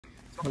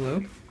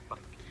Hello.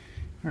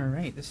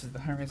 Alright, this is the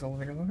high-rise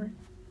elevator lower.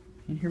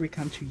 And here we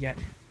come to yet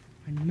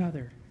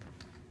another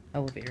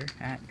elevator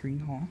at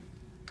Green Hall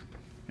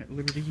at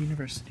Liberty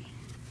University.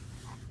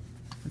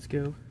 Let's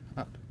go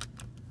up.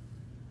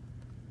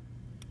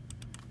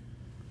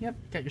 Yep,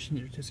 got your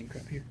standard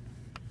ThyssenKrupp here.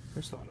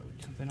 First thought it would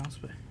be something else,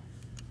 but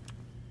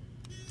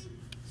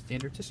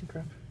standard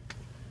ThyssenKrupp.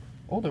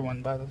 Older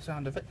one by the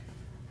sound of it.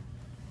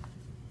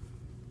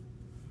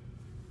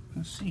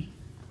 Let's see.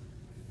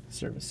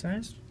 Service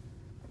size.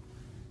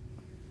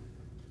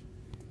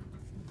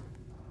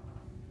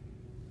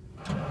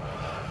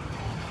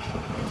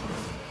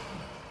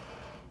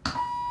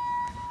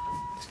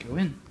 Let's go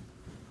in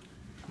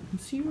and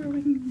see where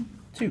we can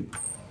to.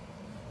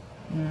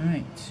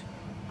 Alright.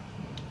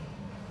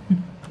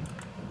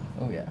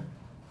 Oh yeah.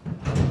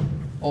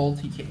 All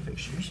TK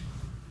fixtures.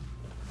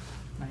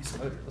 Nice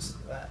motor,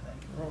 listen to that thing.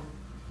 Oh.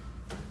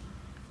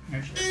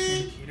 There's your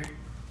indicator.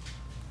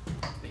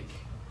 Big.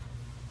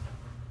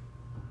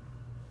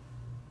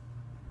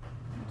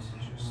 This is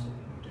just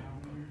slowing down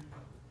there.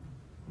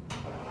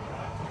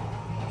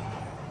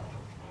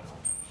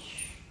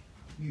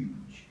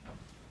 Huge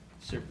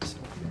surface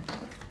elevator.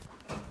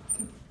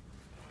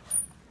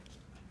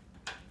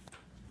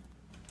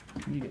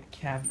 You get a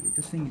cavity.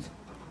 This thing is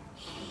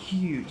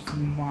huge, it's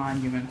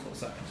monumental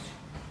size.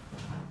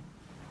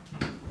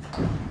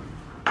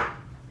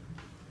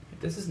 If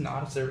this is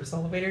not a service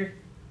elevator,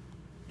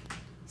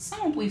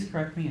 someone please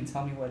correct me and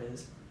tell me what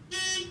is.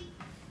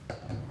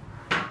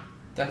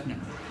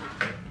 Definitely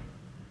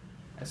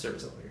a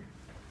service elevator.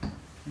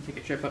 And take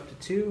a trip up to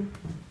 2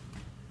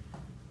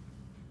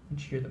 and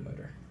hear the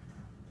motor.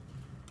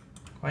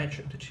 Quiet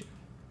trip to 2.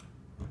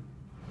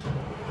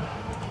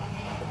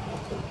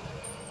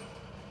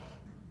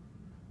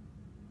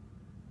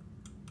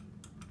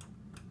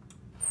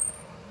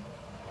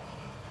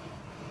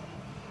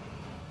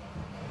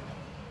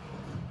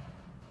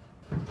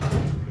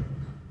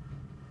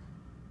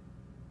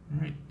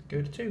 Alright,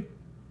 go to 2.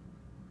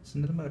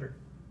 Listen to the motor.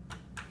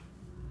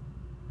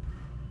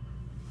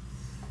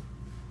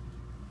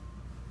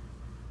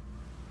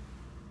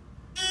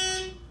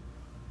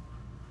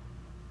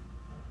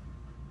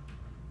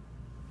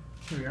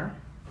 Here we are.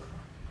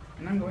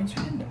 And I'm going to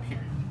end up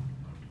here.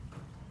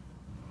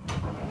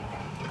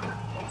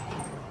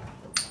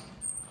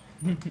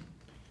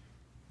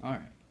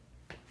 Alright.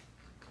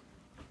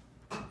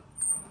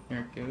 There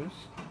it goes.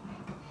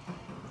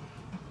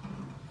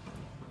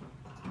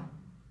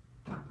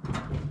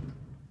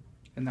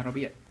 And that'll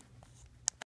be it.